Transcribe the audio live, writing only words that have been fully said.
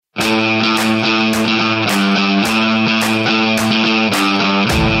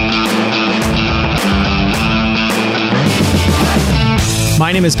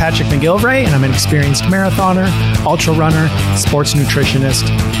name is Patrick McGilvray, and I'm an experienced marathoner, ultra runner, sports nutritionist,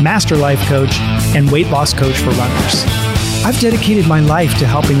 master life coach, and weight loss coach for runners. I've dedicated my life to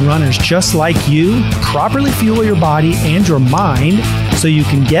helping runners just like you properly fuel your body and your mind so you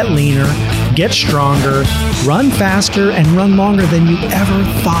can get leaner, get stronger, run faster, and run longer than you ever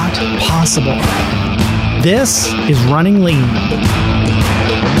thought possible. This is Running Lean.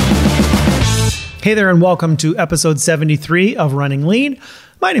 Hey there, and welcome to episode 73 of Running Lean.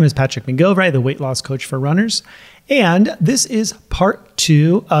 My name is Patrick McGilvray, the weight loss coach for runners, and this is part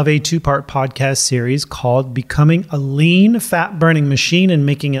 2 of a 2-part podcast series called Becoming a Lean Fat-Burning Machine and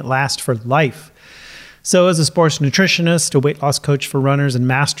Making It Last for Life. So as a sports nutritionist, a weight loss coach for runners, and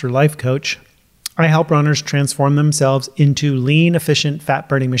master life coach, I help runners transform themselves into lean, efficient,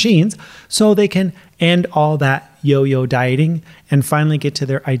 fat-burning machines so they can end all that yo-yo dieting and finally get to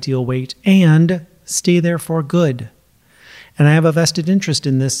their ideal weight and stay there for good. And I have a vested interest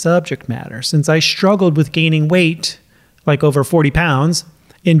in this subject matter since I struggled with gaining weight, like over 40 pounds,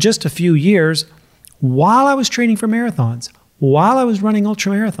 in just a few years while I was training for marathons, while I was running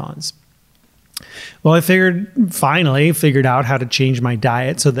ultra marathons. Well, I finally figured out how to change my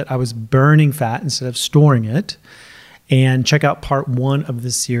diet so that I was burning fat instead of storing it. And check out part 1 of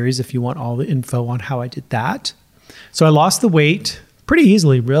this series if you want all the info on how I did that. So I lost the weight pretty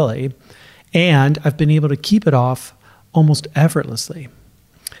easily, really. And I've been able to keep it off almost effortlessly.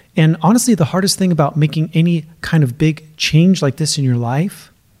 And honestly, the hardest thing about making any kind of big change like this in your life,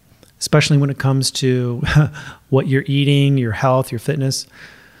 especially when it comes to what you're eating, your health, your fitness,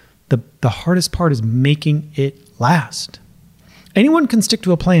 the hardest part is making it last. Anyone can stick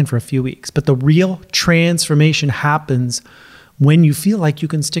to a plan for a few weeks, but the real transformation happens when you feel like you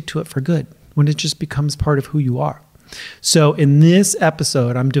can stick to it for good, when it just becomes part of who you are. So in this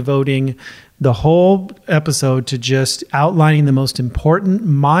episode, I'm devoting the whole episode to just outlining the most important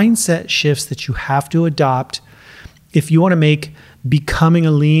mindset shifts that you have to adopt if you want to make becoming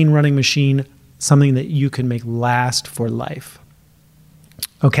a lean running machine something that you can make last for life.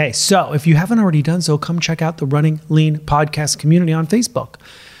 Okay, so if you haven't already done so, come check out the Running Lean podcast community on Facebook.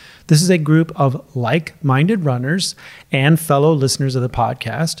 This is a group of like-minded runners and fellow listeners of the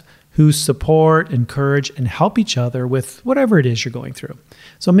podcast who support, encourage, and help each other with whatever it is you're going through.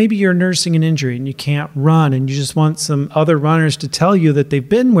 So maybe you're nursing an injury and you can't run and you just want some other runners to tell you that they've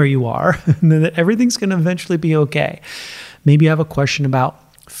been where you are and that everything's going to eventually be okay. Maybe you have a question about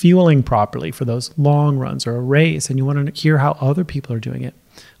fueling properly for those long runs or a race and you want to hear how other people are doing it.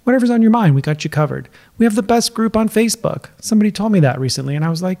 Whatever's on your mind, we got you covered. We have the best group on Facebook. Somebody told me that recently and I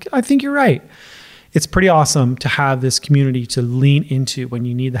was like, I think you're right. It's pretty awesome to have this community to lean into when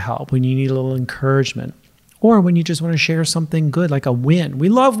you need the help, when you need a little encouragement, or when you just want to share something good like a win. We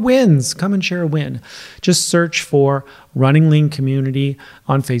love wins. Come and share a win. Just search for Running Lean Community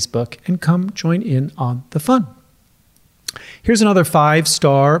on Facebook and come join in on the fun. Here's another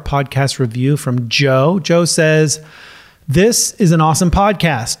 5-star podcast review from Joe. Joe says, "This is an awesome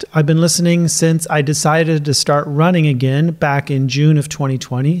podcast. I've been listening since I decided to start running again back in June of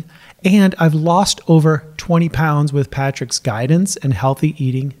 2020, and I've lost over 20 pounds with Patrick's guidance and healthy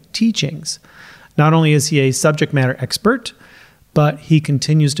eating teachings. Not only is he a subject matter expert, but he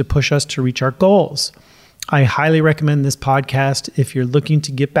continues to push us to reach our goals. I highly recommend this podcast if you're looking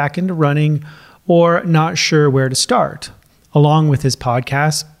to get back into running or not sure where to start. Along with his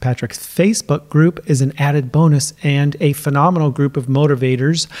podcast, Patrick's Facebook group is an added bonus and a phenomenal group of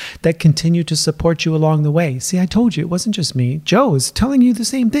motivators that continue to support you along the way." See, I told you, it wasn't just me. Joe is telling you the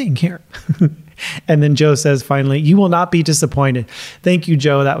same thing here. And then Joe says, finally, "You will not be disappointed." Thank you,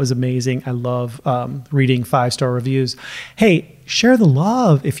 Joe. That was amazing. I love reading 5-star reviews. Hey, share the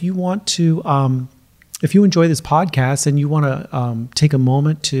love if you want to. If you enjoy this podcast and you want to take a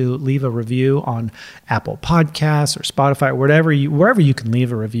moment to leave a review on Apple Podcasts or Spotify or wherever you can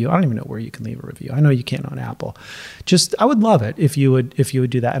leave a review. I don't even know where you can leave a review. I know you can't on Apple. I would love it if you would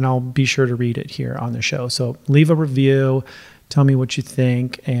do that, and I'll be sure to read it here on the show. So leave a review, tell me what you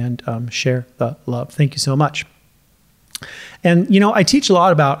think, and share the love. Thank you so much. And, I teach a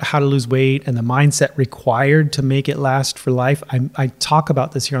lot about how to lose weight and the mindset required to make it last for life. I talk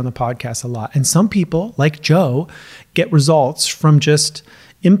about this here on the podcast a lot. And some people, like Joe, get results from just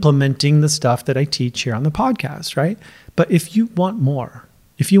implementing the stuff that I teach here on the podcast, right? But if you want more,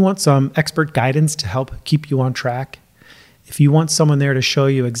 if you want some expert guidance to help keep you on track, if you want someone there to show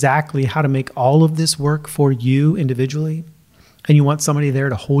you exactly how to make all of this work for you individually, and you want somebody there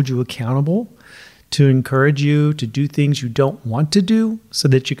to hold you accountable, to encourage you to do things you don't want to do so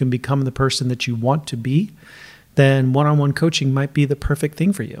that you can become the person that you want to be, then one-on-one coaching might be the perfect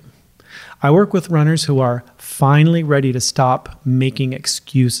thing for you. I work with runners who are finally ready to stop making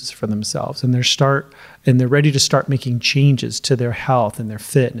excuses for themselves, and they're ready to start making changes to their health and their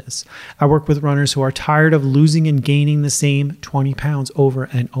fitness. I work with runners who are tired of losing and gaining the same 20 pounds over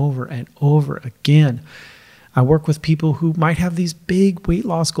and over and over again. I work with people who might have these big weight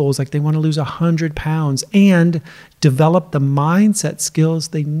loss goals, like they want to lose 100 pounds and develop the mindset skills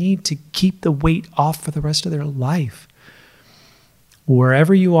they need to keep the weight off for the rest of their life.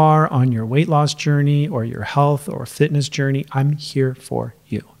 Wherever you are on your weight loss journey or your health or fitness journey, I'm here for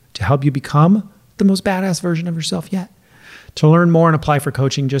you to help you become the most badass version of yourself yet. To learn more and apply for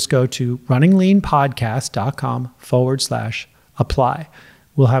coaching, just go to runningleanpodcast.com/apply.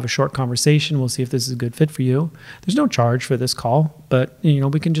 We'll have a short conversation. We'll see if this is a good fit for you. There's no charge for this call, but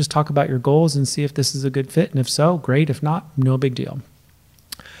we can just talk about your goals and see if this is a good fit. And if so, great. If not, no big deal.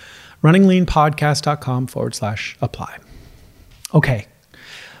 runningleanpodcast.com/apply. Okay,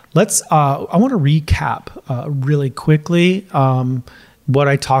 I want to recap really quickly what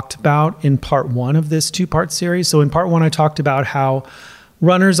I talked about in part one of this two-part series. So in part one, I talked about how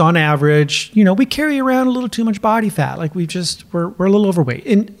runners on average, we carry around a little too much body fat. Like we're a little overweight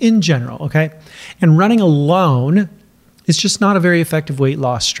in general, okay? And running alone is just not a very effective weight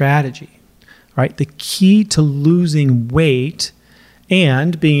loss strategy, right? The key to losing weight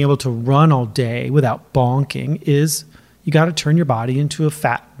and being able to run all day without bonking is you got to turn your body into a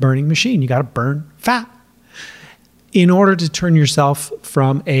fat burning machine. You got to burn fat. In order to turn yourself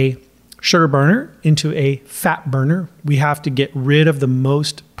from a sugar burner into a fat burner, we have to get rid of the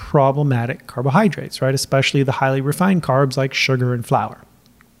most problematic carbohydrates, right? Especially the highly refined carbs like sugar and flour.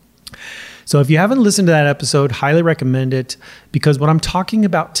 So if you haven't listened to that episode, highly recommend it, because what I'm talking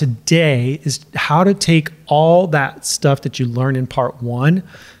about today is how to take all that stuff that you learned in part one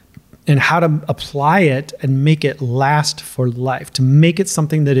and how to apply it and make it last for life, to make it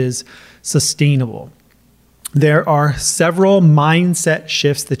something that is sustainable. There are several mindset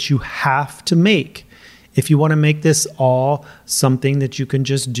shifts that you have to make if you want to make this all something that you can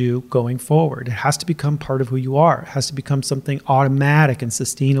just do going forward. It has to become part of who you are. It has to become something automatic and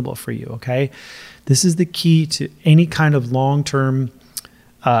sustainable for you, okay? This is the key to any kind of long-term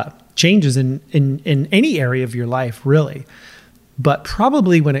changes in any area of your life, really. But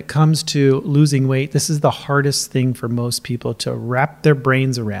probably when it comes to losing weight, this is the hardest thing for most people to wrap their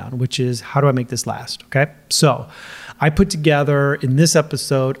brains around, which is, how do I make this last? Okay. So I put together in this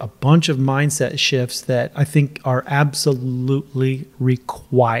episode a bunch of mindset shifts that I think are absolutely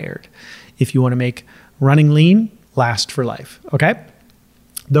required if you want to make running lean last for life. Okay.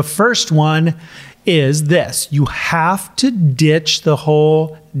 The first one is this: you have to ditch the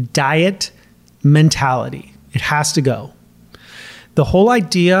whole diet mentality. It has to go. The whole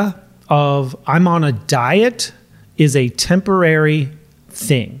idea of I'm on a diet is a temporary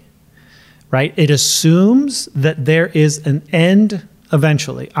thing, right? It assumes that there is an end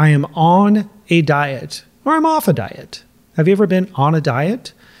eventually. I am on a diet or I'm off a diet. Have you ever been on a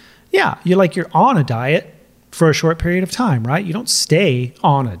diet? Yeah, you're on a diet for a short period of time, right? You don't stay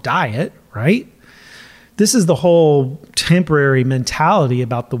on a diet, right? This is the whole temporary mentality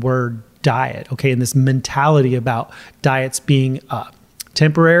about the word diet, okay? And this mentality about diets being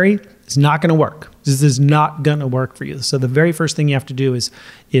temporary is not going to work. This is not going to work for you. So the very first thing you have to do is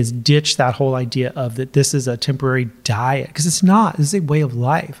ditch that whole idea of that this is a temporary diet, because it's not. This is a way of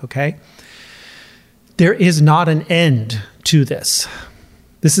life, okay? There is not an end to this.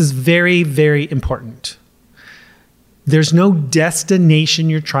 This is very, very important. There's no destination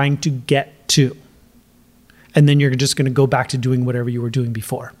you're trying to get to, and then you're just going to go back to doing whatever you were doing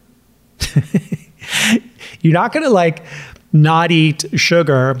before. You're not going to not eat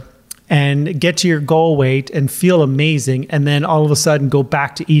sugar and get to your goal weight and feel amazing and then all of a sudden go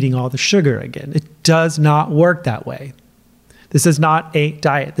back to eating all the sugar again. It does not work that way. This is not a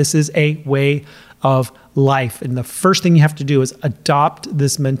diet. This is a way of life. And the first thing you have to do is adopt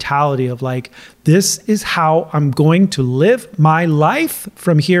this mentality of this is how I'm going to live my life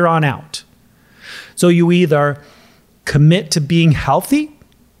from here on out. So you either commit to being healthy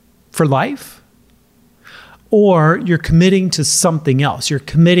for life, or you're committing to something else. You're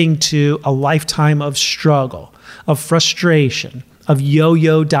committing to a lifetime of struggle, of frustration, of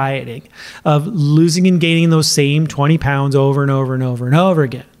yo-yo dieting, of losing and gaining those same 20 pounds over and over and over and over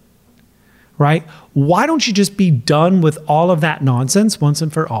again, right? Why don't you just be done with all of that nonsense once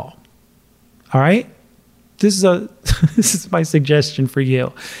and for all? All right? This is my suggestion for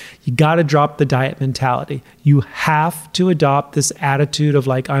you. You got to drop the diet mentality. You have to adopt this attitude of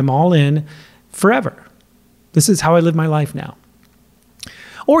I'm all in forever. This is how I live my life now.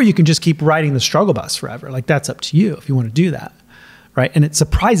 Or you can just keep riding the struggle bus forever. That's up to you if you want to do that, right? And it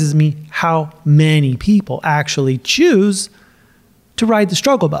surprises me how many people actually choose to ride the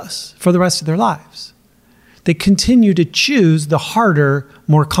struggle bus for the rest of their lives. They continue to choose the harder,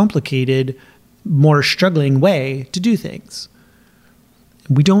 more complicated, more struggling way to do things.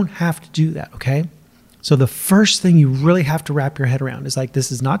 We don't have to do that, okay? So the first thing you really have to wrap your head around is like,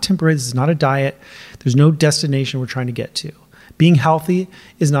 this is not temporary. This is not a diet. There's no destination we're trying to get to. Being healthy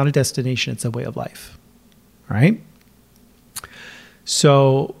is not a destination. It's a way of life, all right?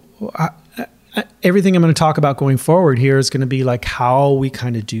 So everything I'm going to talk about going forward here is going to be like how we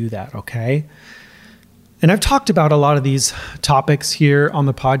kind of do that, okay? And I've talked about a lot of these topics here on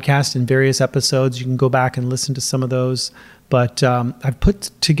the podcast in various episodes. You can go back and listen to some of those. But I've put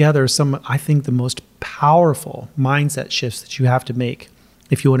together some, I think, the most powerful mindset shifts that you have to make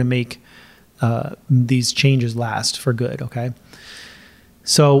if you want to make these changes last for good, okay?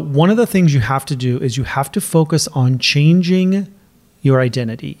 So one of the things you have to do is you have to focus on changing your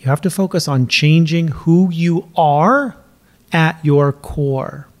identity. You have to focus on changing who you are at your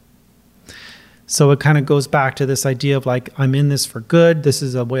core. So it kind of goes back to this idea of like, I'm in this for good. This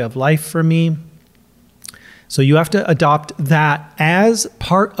is a way of life for me. So you have to adopt that as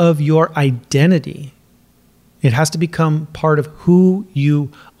part of your identity. It has to become part of who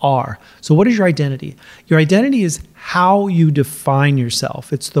you are. So what is your identity? Your identity is how you define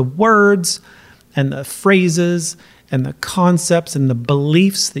yourself. It's the words and the phrases and the concepts and the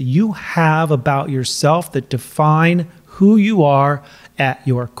beliefs that you have about yourself that define who you are at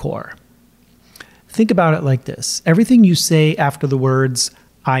your core. Think about it like this. Everything you say after the words,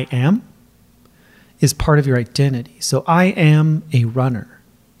 I am, is part of your identity. So I am a runner.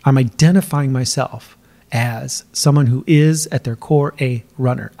 I'm identifying myself as someone who is at their core a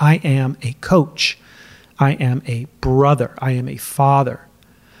runner. I am a coach. I am a brother. I am a father.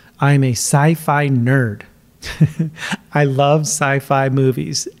 I am a sci-fi nerd. I love sci-fi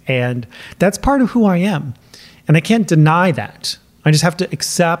movies, and that's part of who I am. And I can't deny that. I just have to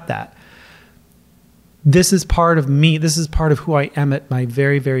accept that. This is part of me. This is part of who I am at my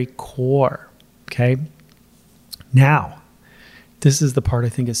very, very core. Okay? Now, this is the part I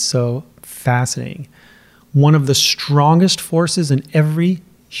think is so fascinating. One of the strongest forces in every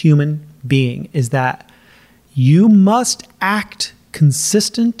human being is that you must act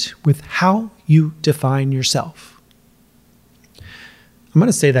consistent with how you define yourself. I'm going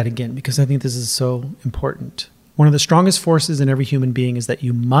to say that again because I think this is so important. One of the strongest forces in every human being is that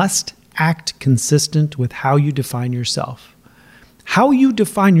you must act consistent with how you define yourself. How you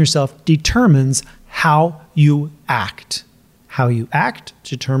define yourself determines how you act. How you act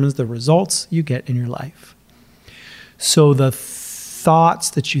determines the results you get in your life. So the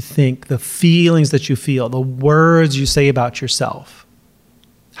thoughts that you think, the feelings that you feel, the words you say about yourself,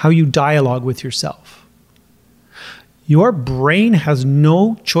 how you dialogue with yourself. Your brain has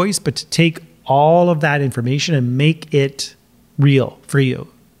no choice but to take all of that information and make it real for you,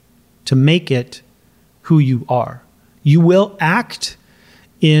 to make it who you are. You will act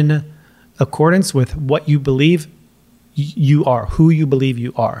in accordance with what you believe you are, who you believe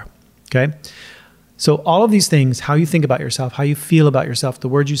you are, okay? So all of these things, how you think about yourself, how you feel about yourself, the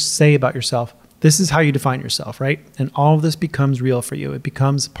words you say about yourself, this is how you define yourself, right? And all of this becomes real for you. It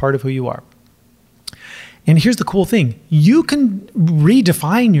becomes part of who you are. And here's the cool thing. You can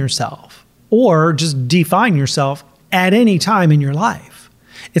redefine yourself or just define yourself at any time in your life.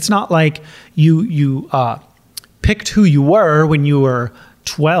 It's not like you picked who you were when you were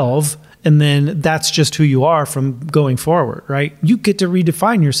 12 and then that's just who you are from going forward, right? You get to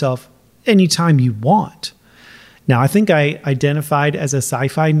redefine yourself anytime you want. Now, I think I identified as a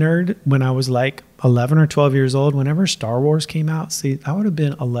sci-fi nerd when I was like 11 or 12 years old. Whenever Star Wars came out, see, I would have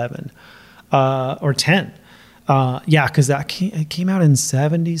been 11 or 10. Yeah, because it came out in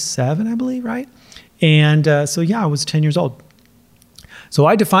 77, I believe, right? And so, yeah, I was 10 years old. So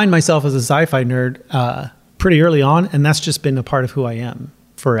I defined myself as a sci-fi nerd pretty early on, and that's just been a part of who I am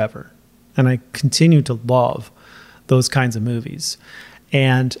forever. And I continue to love those kinds of movies.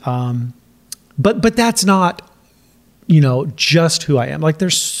 And but that's not, just who I am. Like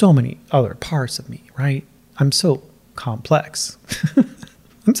there's so many other parts of me, right? I'm so complex.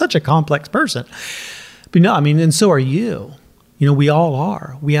 I'm such a complex person. But no, I mean, and so are you. We all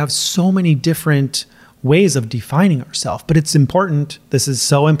are. We have so many different ways of defining ourselves. But it's important. This is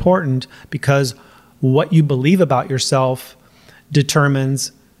so important because what you believe about yourself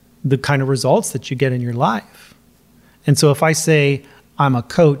determines the kind of results that you get in your life. And so if I say I'm a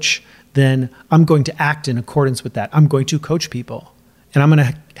coach, then I'm going to act in accordance with that. I'm going to coach people and I'm going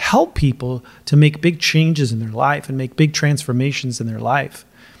to help people to make big changes in their life and make big transformations in their life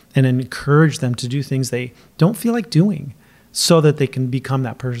and encourage them to do things they don't feel like doing, so that they can become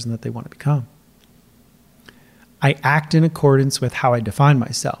that person that they want to become. I act in accordance with how I define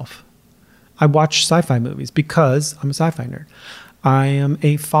myself. I watch sci-fi movies because I'm a sci-fi nerd. I am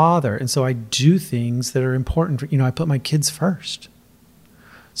a father, and so I do things that are important. I put my kids first.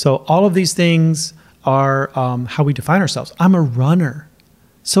 So all of these things are how we define ourselves. I'm a runner.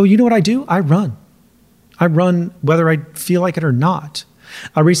 So you know what I do? I run. I run whether I feel like it or not.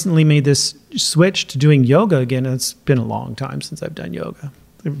 I recently made this switch to doing yoga again, and it's been a long time since I've done yoga.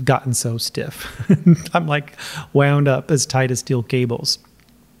 I've gotten so stiff. I'm like wound up as tight as steel cables.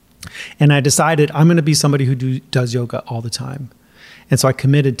 And I decided I'm going to be somebody who does yoga all the time. And so I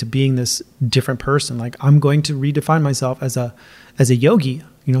committed to being this different person. Like, I'm going to redefine myself as a yogi,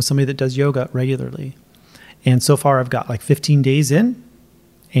 somebody that does yoga regularly. And so far I've got like 15 days in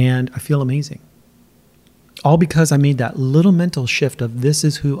and I feel amazing. All because I made that little mental shift of this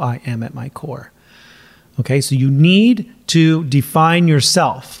is who I am at my core. Okay, so you need to define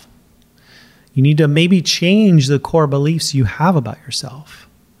yourself. You need to maybe change the core beliefs you have about yourself.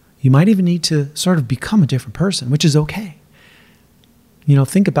 You might even need to sort of become a different person, which is okay.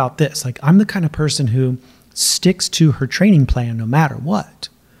 Think about this. Like, I'm the kind of person who sticks to her training plan no matter what.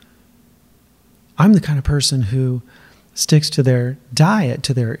 I'm the kind of person who sticks to their diet,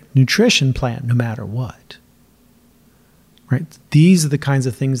 to their nutrition plan no matter what. Right? These are the kinds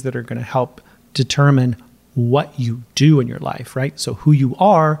of things that are going to help determine what you do in your life, right? So who you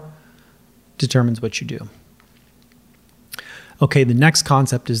are determines what you do. Okay, the next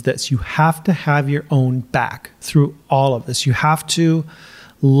concept is this. You have to have your own back through all of this. You have to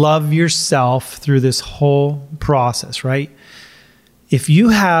love yourself through this whole process, right? If you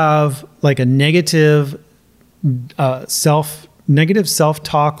have like a negative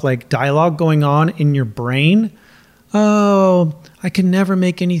self-talk, like dialogue going on in your brain, oh, I can never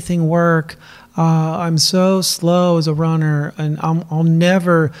make anything work. I'm so slow as a runner, and I'll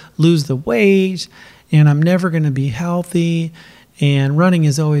never lose the weight, and I'm never going to be healthy, and running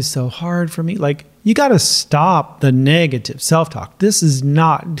is always so hard for me. Like, you got to stop the negative self-talk. This is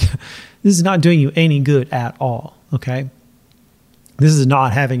not doing you any good at all, okay? This is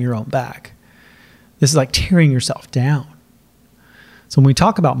not having your own back. This is like tearing yourself down. So when we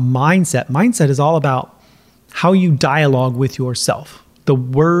talk about mindset is all about how you dialogue with yourself, the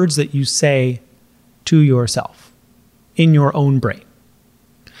words that you say to yourself in your own brain.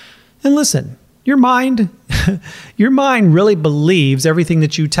 And listen, your mind really believes everything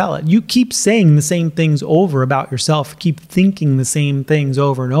that you tell it. You keep saying the same things over about yourself, keep thinking the same things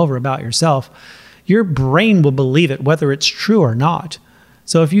over and over about yourself. Your brain will believe it, whether it's true or not.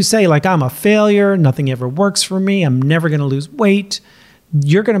 So if you say, like, I'm a failure, nothing ever works for me, I'm never going to lose weight,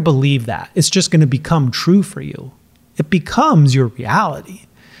 you're going to believe that. It's just going to become true for you. It becomes your reality.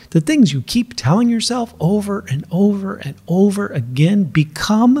 The things you keep telling yourself over and over and over again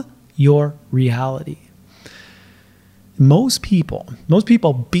become your reality. Most people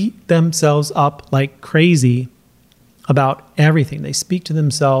beat themselves up like crazy about everything. They speak to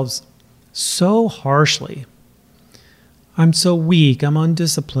themselves so harshly. I'm so weak. I'm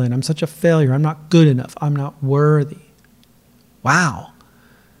undisciplined. I'm such a failure. I'm not good enough. I'm not worthy. Wow.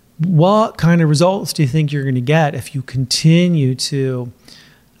 What kind of results do you think you're going to get if you continue to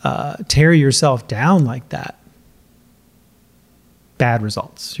tear yourself down like that? Bad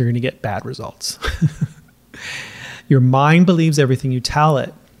results. You're going to get bad results. Your mind believes everything you tell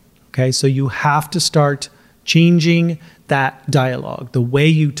it. Okay, so you have to start changing that dialogue. The way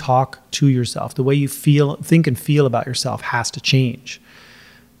you talk to yourself, the way you think and feel about yourself has to change.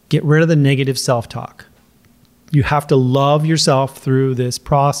 Get rid of the negative self-talk. You have to love yourself through this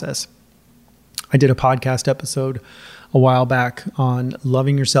process. I did a podcast episode a while back on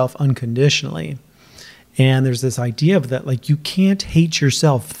loving yourself unconditionally. And there's this idea of that, like, you can't hate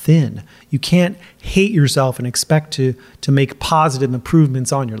yourself thin. You can't hate yourself and expect to make positive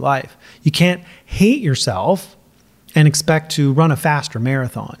improvements on your life. You can't hate yourself and expect to run a faster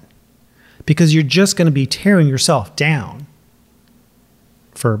marathon, because you're just going to be tearing yourself down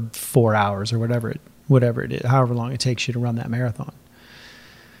for 4 hours or whatever it is, however long it takes you to run that marathon.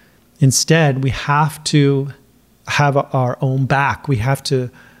 Instead, we have to have our own back. We have to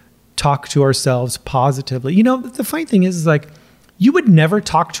talk to ourselves positively. You know, the funny thing is like, you would never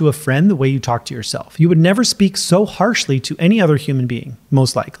talk to a friend the way you talk to yourself. You would never speak so harshly to any other human being,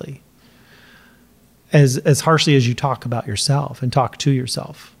 most likely, as harshly as you talk about yourself and talk to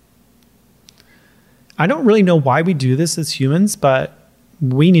yourself. I don't really know why we do this as humans, but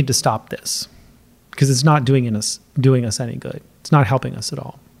we need to stop this, because it's not doing us any good. It's not helping us at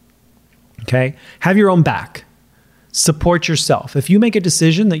all. Okay? Have your own back. Support yourself. If you make a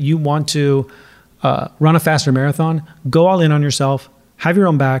decision that you want to run a faster marathon, go all in on yourself, have your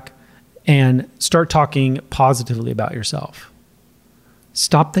own back, and start talking positively about yourself.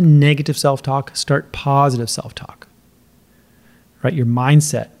 Stop the negative self-talk, start positive self-talk. Right? Your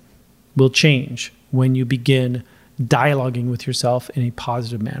mindset will change when you begin dialoguing with yourself in a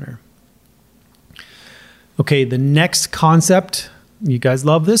positive manner. Okay, the next concept, you guys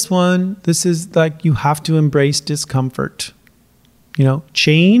love this one. This is like you have to embrace discomfort.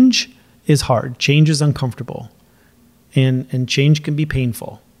 Change is hard. Change is uncomfortable. And change can be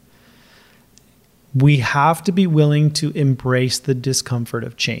painful. We have to be willing to embrace the discomfort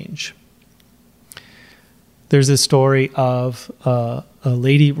of change. There's a story of a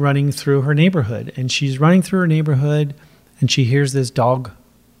lady running through her neighborhood, and she's running through her neighborhood and she hears this dog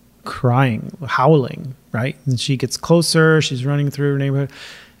crying, howling, right? And she gets closer, she's running through her neighborhood.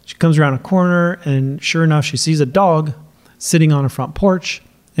 She comes around a corner and sure enough, she sees a dog sitting on a front porch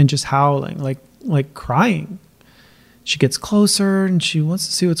and just howling, like crying. She gets closer and she wants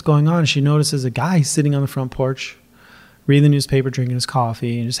to see what's going on. She notices a guy sitting on the front porch, reading the newspaper, drinking his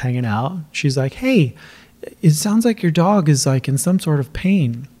coffee, and just hanging out. She's like, "Hey, it sounds like your dog is like in some sort of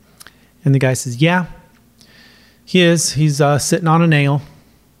pain." And the guy says, "Yeah, he is. He's sitting on a nail."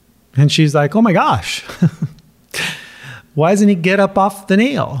 And she's like, "Oh my gosh, why doesn't he get up off the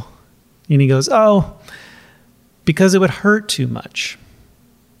nail?" And he goes, "Oh, because it would hurt too much."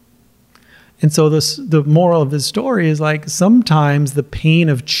 And so the moral of this story is like sometimes the pain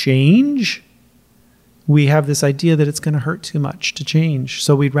of change, we have this idea that it's going to hurt too much to change.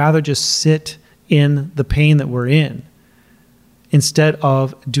 So we'd rather just sit in the pain that we're in instead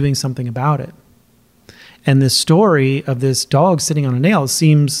of doing something about it. And this story of this dog sitting on a nail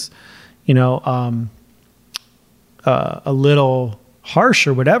seems, a little harsh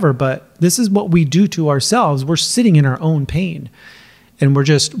or whatever, but this is what we do to ourselves. We're sitting in our own pain and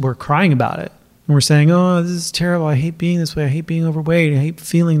we're crying about it. And we're saying, "Oh, this is terrible. I hate being this way. I hate being overweight. I hate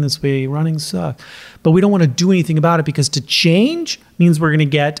feeling this way. Running sucks." But we don't want to do anything about it because to change means we're going to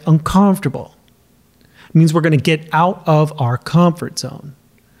get uncomfortable. It means we're going to get out of our comfort zone.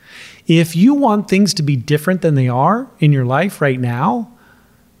 If you want things to be different than they are in your life right now,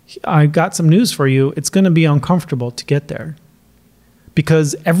 I've got some news for you. It's going to be uncomfortable to get there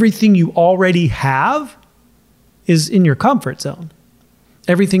because everything you already have is in your comfort zone.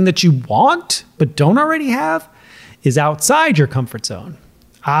 Everything that you want but don't already have is outside your comfort zone.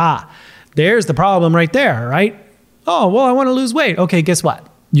 There's the problem right there, right? Oh, well, I want to lose weight. Okay, guess what?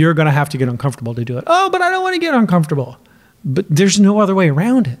 You're going to have to get uncomfortable to do it. Oh, but I don't want to get uncomfortable. But there's no other way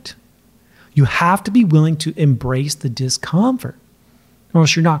around it. You have to be willing to embrace the discomfort, or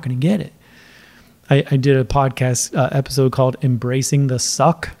else you're not going to get it. I did a podcast episode called Embracing the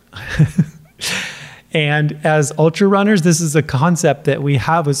Suck. And as ultra runners, this is a concept that we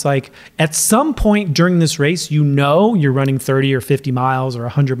have. It's like at some point during this race, you're running 30 or 50 miles or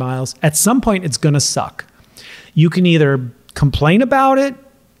 100 miles. At some point, it's going to suck. You can either complain about it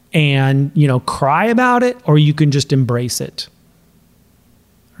and, cry about it, or you can just embrace it,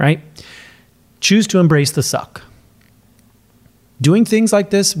 right? Choose to embrace the suck. Doing things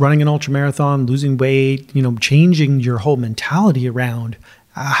like this, running an ultra marathon, losing weight, changing your whole mentality around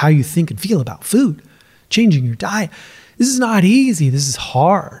how you think and feel about food, changing your diet. This is not easy. This is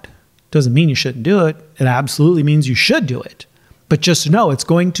hard. Doesn't mean you shouldn't do it. It absolutely means you should do it. But just know it's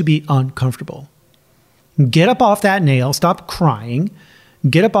going to be uncomfortable. Get up off that nail. Stop crying.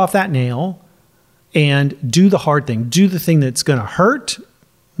 Get up off that nail and do the hard thing. Do the thing that's going to hurt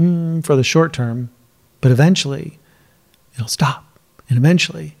for the short term, but eventually it'll stop. And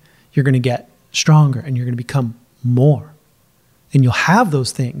eventually you're going to get stronger and you're going to become more. And you'll have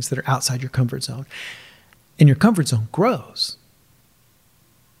those things that are outside your comfort zone. And your comfort zone grows.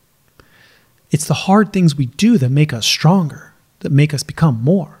 It's the hard things we do that make us stronger, that make us become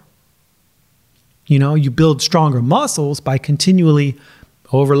more. You build stronger muscles by continually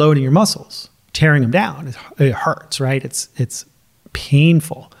overloading your muscles, tearing them down. It hurts, right? It's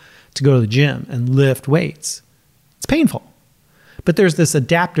painful to go to the gym and lift weights. It's painful. But there's this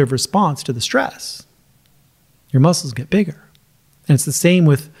adaptive response to the stress. Your muscles get bigger. And it's the same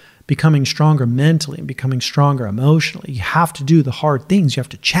with becoming stronger mentally and becoming stronger emotionally. You have to do the hard things. You have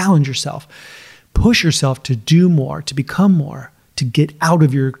to challenge yourself, push yourself to do more, to become more, to get out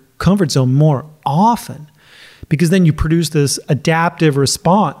of your comfort zone more often, because then you produce this adaptive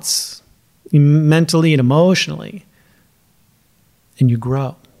response mentally and emotionally, and you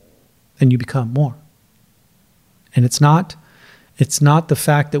grow and you become more. And it's not the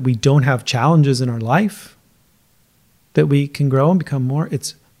fact that we don't have challenges in our life that we can grow and become more.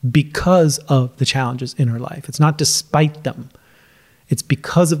 It's because of the challenges in our life. It's not despite them. It's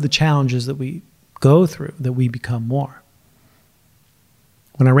because of the challenges that we go through that we become more.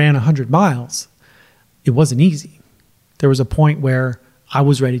 When I ran 100 miles, it wasn't easy. There was a point where I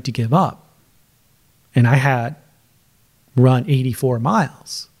was ready to give up. And I had run 84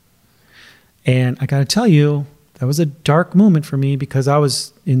 miles. And I got to tell you, that was a dark moment for me because I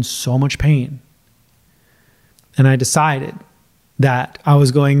was in so much pain. And I decided that I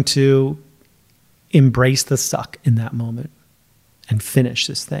was going to embrace the suck in that moment and finish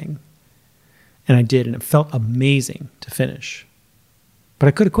this thing. And I did, and it felt amazing to finish. But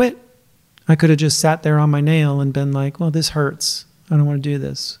I could have quit. I could have just sat there on my nail and been like, well, this hurts. I don't want to do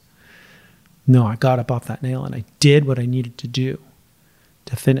this. No, I got up off that nail and I did what I needed to do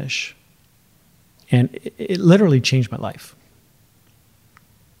to finish. And it literally changed my life.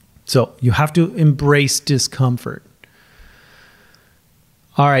 So you have to embrace discomfort.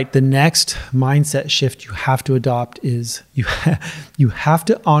 All right, the next mindset shift you have to adopt is you have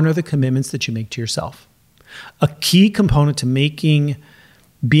to honor the commitments that you make to yourself. A key component to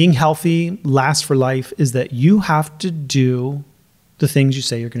being healthy, last for life, is that you have to do the things you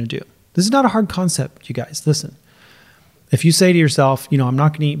say you're going to do. This is not a hard concept, you guys. Listen, if you say to yourself, I'm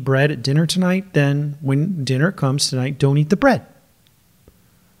not going to eat bread at dinner tonight, then when dinner comes tonight, don't eat the bread.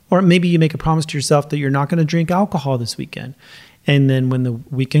 Or maybe you make a promise to yourself that you're not going to drink alcohol this weekend. And then when the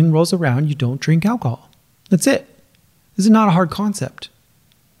weekend rolls around, you don't drink alcohol. That's it. This is not a hard concept.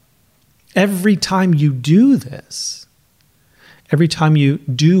 Every time you do this, every time you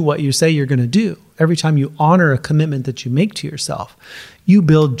do what you say you're going to do, every time you honor a commitment that you make to yourself, you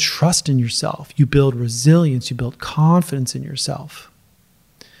build trust in yourself. You build resilience. You build confidence in yourself.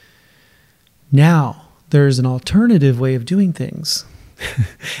 Now, there's an alternative way of doing things.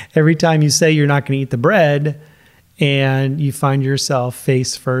 Every time you say you're not going to eat the bread and you find yourself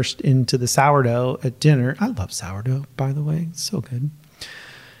face first into the sourdough at dinner. I love sourdough, by the way. It's so good.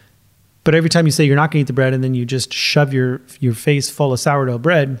 But every time you say you're not going to eat the bread and then you just shove your face full of sourdough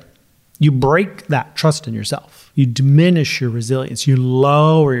bread, you break that trust in yourself. You diminish your resilience. You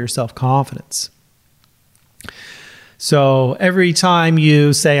lower your self-confidence. So every time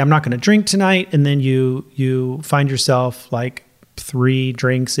you say, I'm not going to drink tonight, and then you find yourself like 3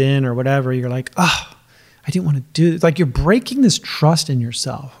 drinks in or whatever, you're like, I didn't want to do this. Like, you're breaking this trust in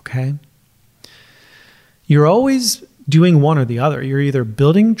yourself, okay? You're always doing one or the other. You're either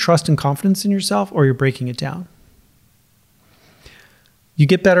building trust and confidence in yourself or you're breaking it down. You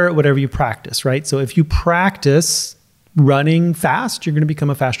get better at whatever you practice, right? So if you practice running fast, you're going to become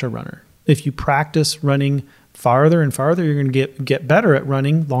a faster runner. If you practice running farther and farther, you're going to get better at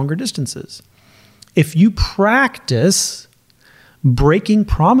running longer distances. If you practice breaking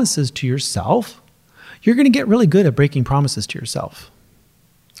promises to yourself, you're going to get really good at breaking promises to yourself.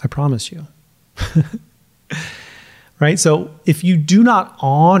 I promise you. Right? So if you do not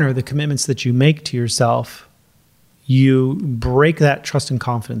honor the commitments that you make to yourself, you break that trust and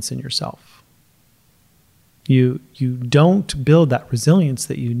confidence in yourself. You don't build that resilience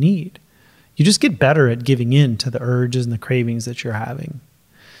that you need. You just get better at giving in to the urges and the cravings that you're having.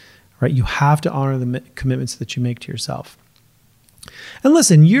 Right? You have to honor the commitments that you make to yourself. And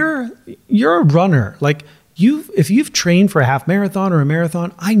listen, you're a runner. Like, if you've trained for a half marathon or a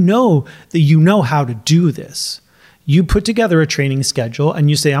marathon, I know that you know how to do this. You put together a training schedule and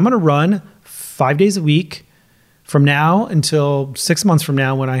you say, I'm going to run 5 days a week from now until 6 months from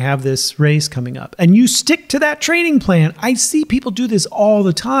now when I have this race coming up. And you stick to that training plan. I see people do this all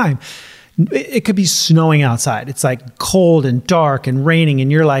the time. It could be snowing outside. It's like cold and dark and raining.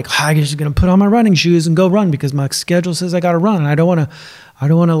 And you're like, I'm just going to put on my running shoes and go run because my schedule says I got to run. And I don't want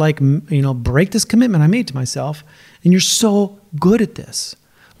to like, break this commitment I made to myself. And you're so good at this.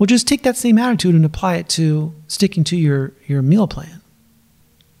 Well, just take that same attitude and apply it to sticking to your meal plan,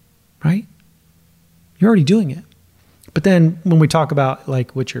 right? You're already doing it. But then when we talk about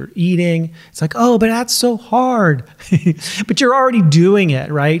like what you're eating, it's like, oh, but that's so hard. But you're already doing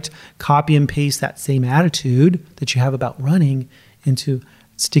it, right? Copy and paste that same attitude that you have about running into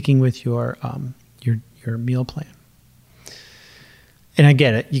sticking with your meal plan. And I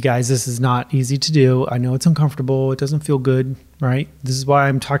get it, you guys, this is not easy to do. I know it's uncomfortable. It doesn't feel good, right? This is why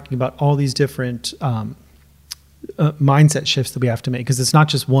I'm talking about all these different mindset shifts that we have to make, because it's not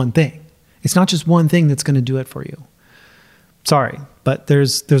just one thing. It's not just one thing that's going to do it for you. Sorry, but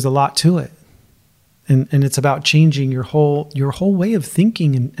there's a lot to it. And it's about changing your whole way of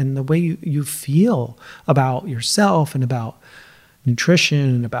thinking and the way you feel about yourself and about nutrition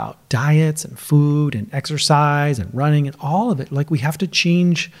and about diets and food and exercise and running and all of it. Like, we have to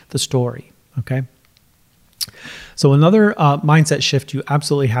change the story, okay? So another mindset shift you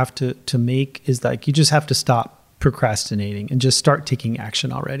absolutely have to make is like, you just have to stop procrastinating and just start taking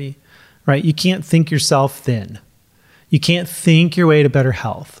action already. right? You can't think yourself thin. You can't think your way to better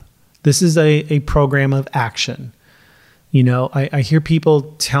health. This is a program of action. You know, I hear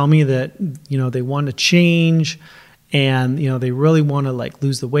people tell me that, you know, they want to change and, you know, they really want to like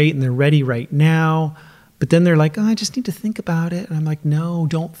lose the weight and they're ready right now. But then they're like, oh, I just need to think about it. And I'm like, no,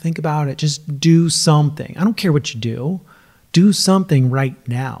 don't think about it. Just do something. I don't care what you do. Do something right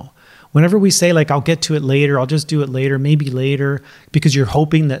now. Whenever we say like, I'll get to it later, I'll just do it later, maybe later, because you're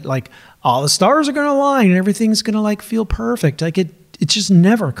hoping that like all the stars are going to align and everything's going to like feel perfect. Like it just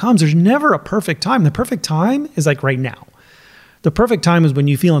never comes. There's never a perfect time. The perfect time is like right now. The perfect time is when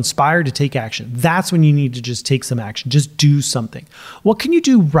you feel inspired to take action. That's when you need to just take some action. Just do something. What can you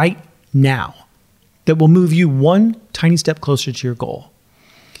do right now that will move you one tiny step closer to your goal?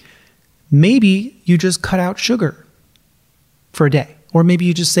 Maybe you just cut out sugar for a day. Or maybe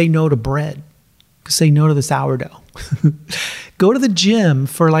you just say no to bread. Say no to the sourdough. Go to the gym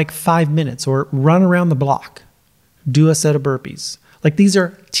for like 5 minutes or run around the block. Do a set of burpees. Like these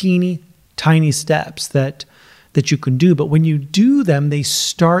are teeny tiny steps that you can do. But when you do them, they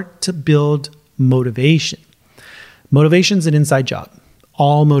start to build motivation. Motivation is an inside job.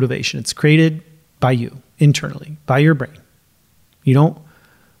 All motivation. It's created by you internally, by your brain. You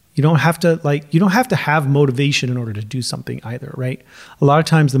don't have to have motivation in order to do something either, right? A lot of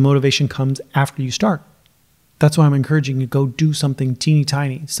times the motivation comes after you start. That's why I'm encouraging you to go do something teeny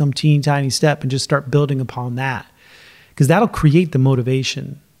tiny, some teeny tiny step and just start building upon that. Because that'll create the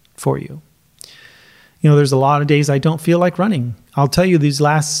motivation for you. You know, there's a lot of days I don't feel like running. I'll tell you, these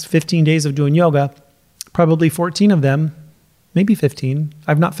last 15 days of doing yoga, probably 14 of them, maybe 15,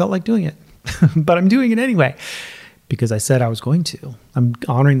 I've not felt like doing it. But I'm doing it anyway because I said I was going to. I'm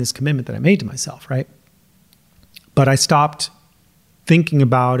honoring this commitment that I made to myself, right? But I stopped thinking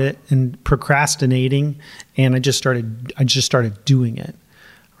about it and procrastinating, and I just started doing it,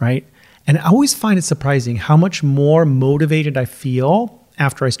 right? And I always find it surprising how much more motivated I feel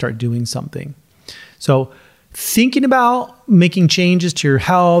after I start doing something. So thinking about making changes to your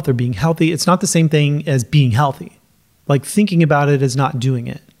health or being healthy, it's not the same thing as being healthy. Like thinking about it is not doing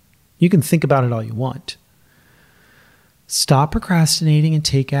it. You can think about it all you want. Stop procrastinating and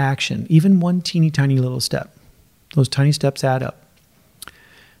take action. Even one teeny tiny little step. Those tiny steps add up.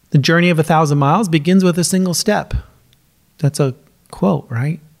 The journey of 1,000 miles begins with a single step. That's a quote,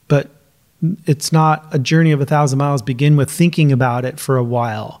 right? But it's not a journey of 1,000 miles begin with thinking about it for a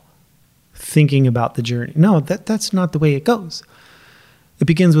while. Thinking about the journey. No, that's not the way it goes. It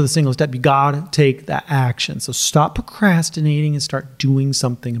begins with a single step. You gotta take that action. So stop procrastinating and start doing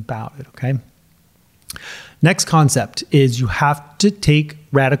something about it, okay? Next concept is you have to take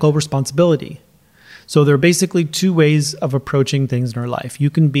radical responsibility. So there are basically two ways of approaching things in our life. You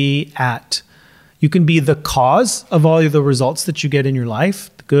can be the cause of all of the results that you get in your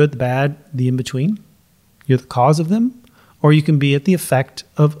life, the good, the bad, the in-between. You're the cause of them. Or you can be at the effect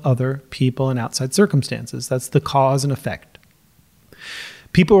of other people and outside circumstances. That's the cause and effect.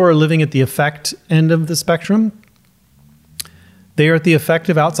 People who are living at the effect end of the spectrum, they are at the effect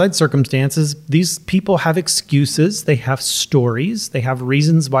of outside circumstances. These people have excuses. They have stories. They have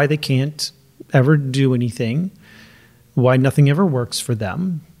reasons why they can't ever do anything, why nothing ever works for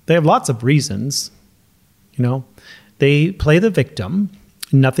them. They have lots of reasons. You know, they play the victim.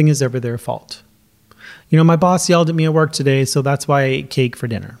 And nothing is ever their fault. You know, my boss yelled at me at work today, so that's why I ate cake for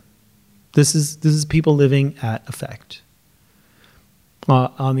dinner. This is people living at effect.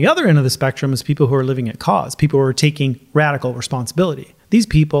 On the other end of the spectrum is people who are living at cause, people who are taking radical responsibility. These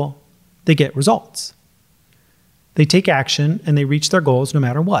people, they get results. They take action and they reach their goals no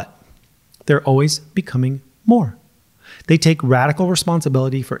matter what. They're always becoming more. They take radical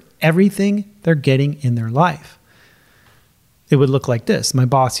responsibility for everything they're getting in their life. It would look like this. My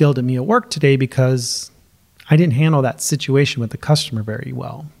boss yelled at me at work today because I didn't handle that situation with the customer very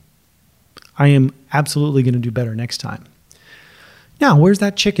well. I am absolutely going to do better next time. Now, where's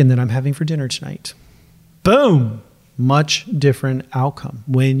that chicken that I'm having for dinner tonight? Boom! Much different outcome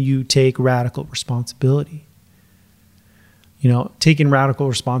when you take radical responsibility. You know, taking radical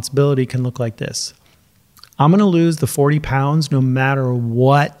responsibility can look like this. I'm going to lose the 40 pounds no matter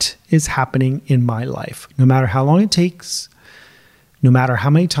what is happening in my life. No matter how long it takes, no matter how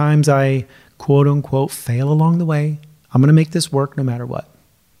many times I quote unquote fail along the way, I'm going to make this work no matter what.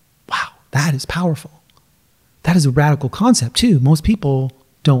 Wow, that is powerful. That is a radical concept too. Most people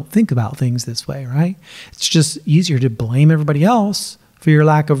don't think about things this way, right? It's just easier to blame everybody else for your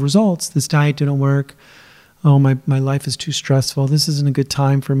lack of results. This diet didn't work. Oh, my life is too stressful. This isn't a good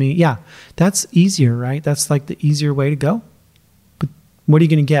time for me. Yeah, that's easier, right? That's like the easier way to go. But what are you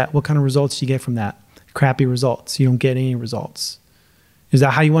going to get? What kind of results do you get from that? Crappy results. You don't get any results. Is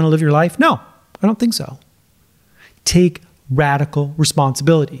that how you want to live your life? No, I don't think so. Take radical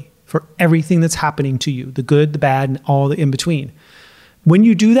responsibility for everything that's happening to you, the good, the bad, and all the in between. When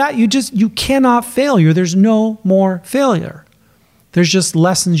you do that, you cannot failure. There's no more failure. There's just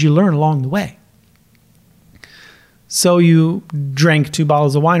lessons you learn along the way. So you drank 2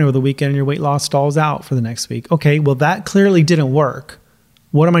 bottles of wine over the weekend and your weight loss stalls out for the next week. Okay, well, that clearly didn't work.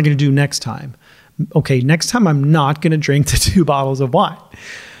 What am I going to do next time? Okay, next time I'm not going to drink the 2 bottles of wine.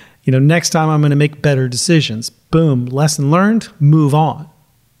 Next time I'm going to make better decisions. Boom, lesson learned, move on.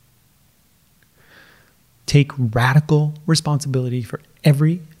 Take radical responsibility for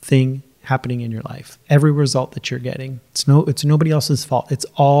everything happening in your life, every result that you're getting. It's nobody else's fault. It's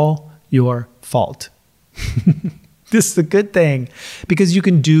all your fault. This is a good thing because you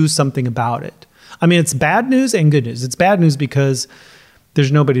can do something about it. I mean, it's bad news and good news. It's bad news because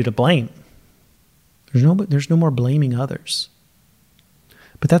there's nobody to blame. There's no more blaming others.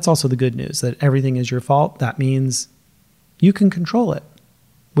 But that's also the good news, that everything is your fault. That means you can control it,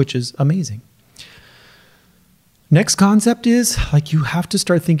 which is amazing. Next concept is you have to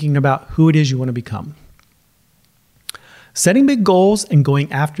start thinking about who it is you want to become. Setting big goals and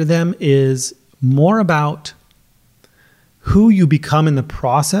going after them is more about who you become in the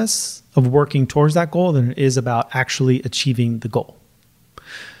process of working towards that goal than it is about actually achieving the goal.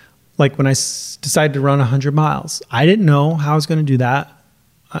 Like when I decided to run 100 miles, I didn't know how I was going to do that.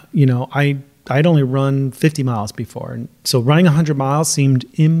 I'd only run 50 miles before. And so running 100 miles seemed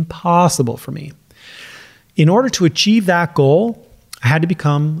impossible for me. In order to achieve that goal, I had to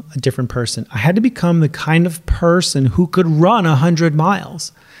become a different person. I had to become the kind of person who could run 100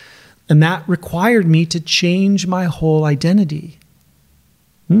 miles. And that required me to change my whole identity.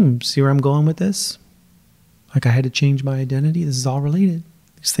 See where I'm going with this? I had to change my identity. This is all related.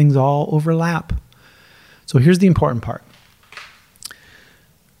 These things all overlap. So here's the important part.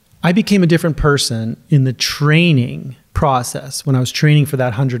 I became a different person in the training process when I was training for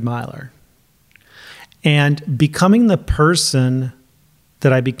that 100-miler. And becoming the person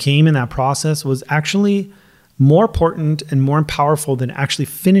that I became in that process was actually more important and more powerful than actually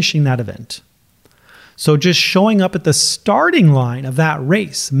finishing that event. So just showing up at the starting line of that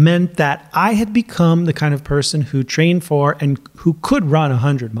race meant that I had become the kind of person who trained for and who could run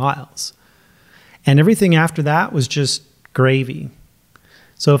 100 miles. And everything after that was just gravy.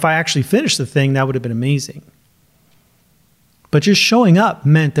 So if I actually finished the thing, that would have been amazing. But just showing up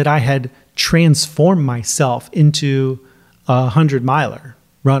meant that I had transformed myself into a 100-miler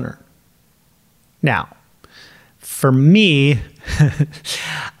runner. Now, for me,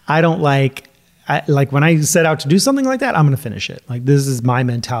 I don't like when I set out to do something like that, I'm going to finish it. This is my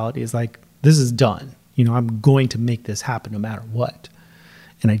mentality. It's this is done. I'm going to make this happen no matter what.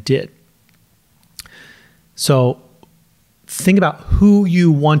 And I did. So think about who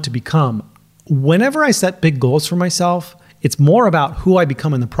you want to become. Whenever I set big goals for myself, it's more about who I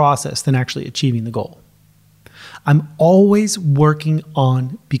become in the process than actually achieving the goal. I'm always working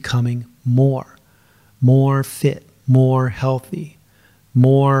on becoming more fit, more healthy,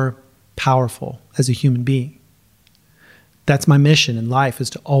 more powerful as a human being. That's my mission in life, is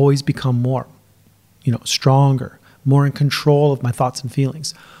to always become more, stronger, more in control of my thoughts and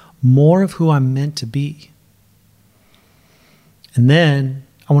feelings, more of who I'm meant to be. And then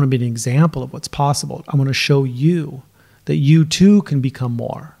I want to be an example of what's possible. I want to show you that you too can become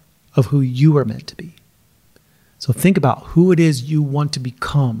more of who you are meant to be. So think about who it is you want to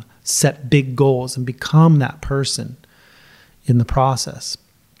become, set big goals, and become that person in the process.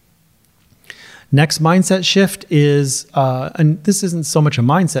 Next mindset shift is, and this isn't so much a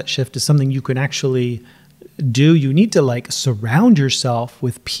mindset shift, it's something you can actually do. You need to surround yourself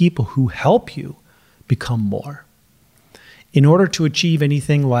with people who help you become more. In order to achieve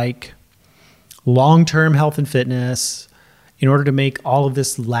anything like long-term health and fitness, in order to make all of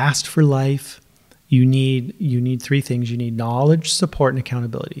this last for life, you need 3 things. You need knowledge, support, and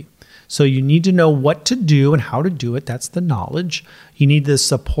accountability. So you need to know what to do and how to do it. That's the knowledge. You need the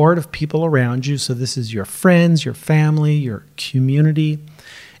support of people around you. So this is your friends, your family, your community,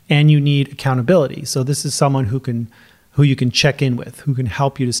 and you need accountability. So this is someone who you can check in with, who can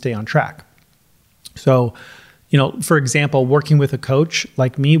help you to stay on track. So, for example, working with a coach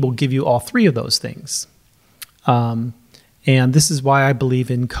like me will give you all 3 of those things. And this is why I believe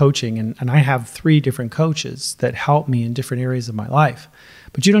in coaching. And I have 3 different coaches that help me in different areas of my life.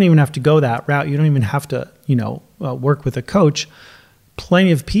 But you don't even have to go that route. You don't even have to, work with a coach.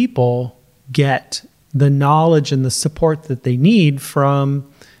 Plenty of people get the knowledge and the support that they need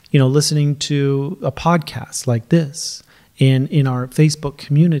from, listening to a podcast like this, in our Facebook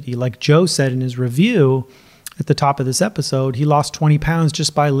community. Like Joe said in his review, at the top of this episode, he lost 20 pounds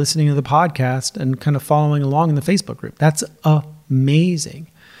just by listening to the podcast and kind of following along in the Facebook group. That's amazing.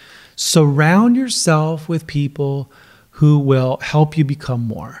 Surround yourself with people who will help you become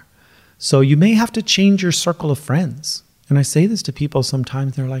more. So you may have to change your circle of friends. And I say this to people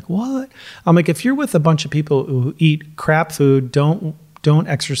sometimes, they're like, what? I'm like, if you're with a bunch of people who eat crap food, don't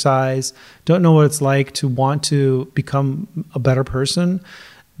exercise, don't know what it's like to want to become a better person,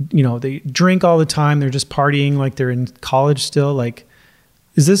 they drink all the time, they're just partying like they're in college still, like,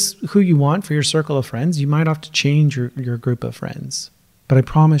 is this who you want for your circle of friends? You might have to change your group of friends. But I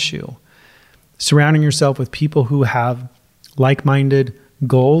promise you, surrounding yourself with people who have like-minded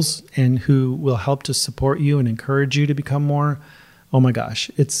goals and who will help to support you and encourage you to become more, oh my gosh,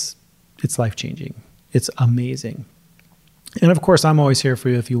 it's life-changing. It's amazing. And of course, I'm always here for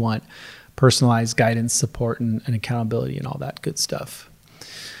you if you want personalized guidance, support, and accountability and all that good stuff.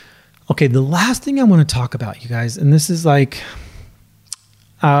 Okay, the last thing I want to talk about, you guys, and this is like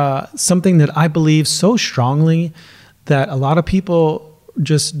something that I believe so strongly that a lot of people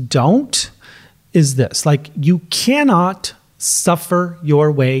just don't, is this. Like, you cannot suffer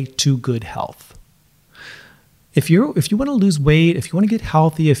your way to good health. If you want to lose weight, if you want to get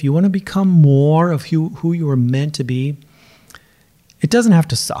healthy, if you want to become more of who you were meant to be, it doesn't have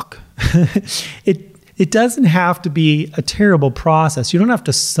to suck. It doesn't have to be a terrible process. You don't have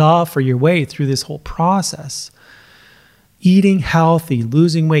to suffer your way through this whole process. Eating healthy,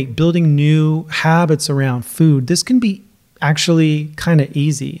 losing weight, building new habits around food, this can be actually kind of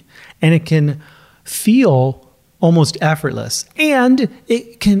easy, and it can feel almost effortless, and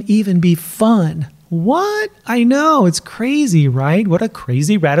it can even be fun. What? I know, it's crazy, right? What a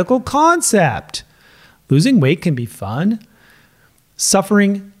crazy radical concept. Losing weight can be fun.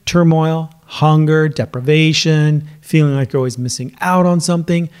 Suffering, turmoil, hunger, deprivation, feeling like you're always missing out on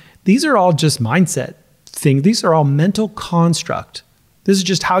something, these are all just mindset things. These are all mental construct. This is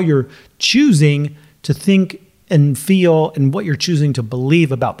just how you're choosing to think and feel and what you're choosing to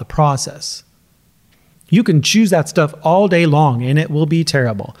believe about the process. You can choose that stuff all day long and it will be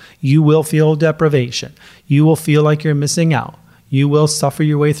terrible. You will feel deprivation. You will feel like you're missing out. You will suffer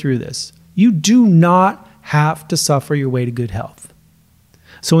your way through this. You do not have to suffer your way to good health.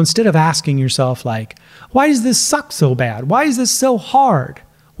 So instead of asking yourself like, why does this suck so bad? Why is this so hard?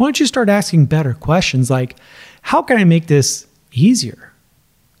 Why don't you start asking better questions like, how can I make this easier?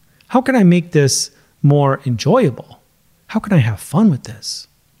 How can I make this more enjoyable? How can I have fun with this?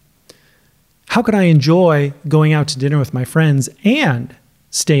 How can I enjoy going out to dinner with my friends and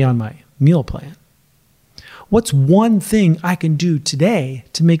stay on my meal plan? What's one thing I can do today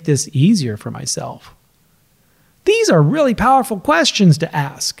to make this easier for myself? These are really powerful questions to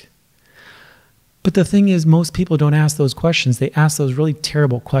ask. But the thing is, most people don't ask those questions. They ask those really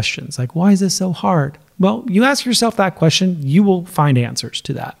terrible questions. Like, why is this so hard? Well, you ask yourself that question, you will find answers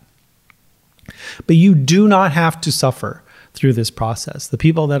to that. But you do not have to suffer through this process. The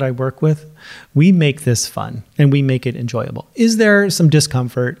people that I work with, we make this fun and we make it enjoyable. Is there some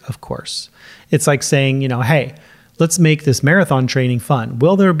discomfort? Of course. It's like saying, hey, let's make this marathon training fun.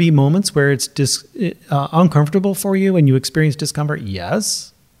 Will there be moments where it's uncomfortable for you and you experience discomfort?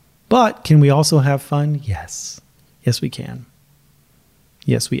 Yes. But can we also have fun? Yes. Yes, we can.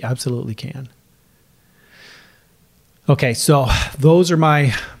 Yes, we absolutely can. Okay, so those are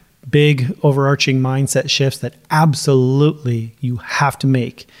my big overarching mindset shifts that absolutely you have to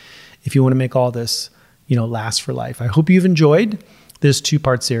make if you want to make all this, last for life. I hope you've enjoyed this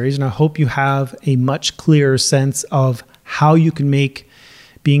 2-part series, and I hope you have a much clearer sense of how you can make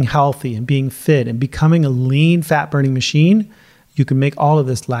being healthy and being fit and becoming a lean fat burning machine, you can make all of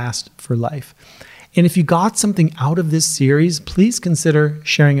this last for life. And if you got something out of this series, please consider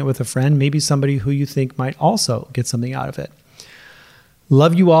sharing it with a friend, maybe somebody who you think might also get something out of it.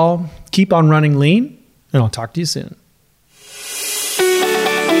 Love you all. Keep on running lean, and I'll talk to you soon.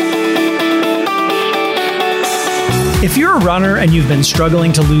 If you're a runner and you've been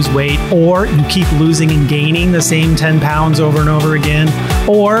struggling to lose weight, or you keep losing and gaining the same 10 pounds over and over again,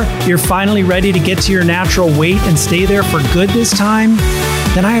 or you're finally ready to get to your natural weight and stay there for good this time,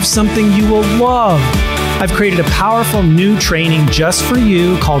 then I have something you will love. I've created a powerful new training just for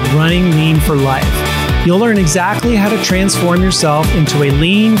you called Running Lean for Life. You'll learn exactly how to transform yourself into a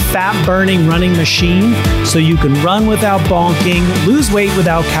lean, fat-burning running machine so you can run without bonking, lose weight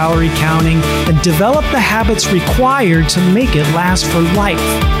without calorie counting, and develop the habits required to make it last for life.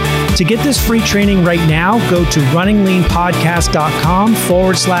 To get this free training right now, go to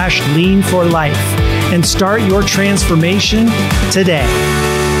runningleanpodcast.com/lean for life and start your transformation today.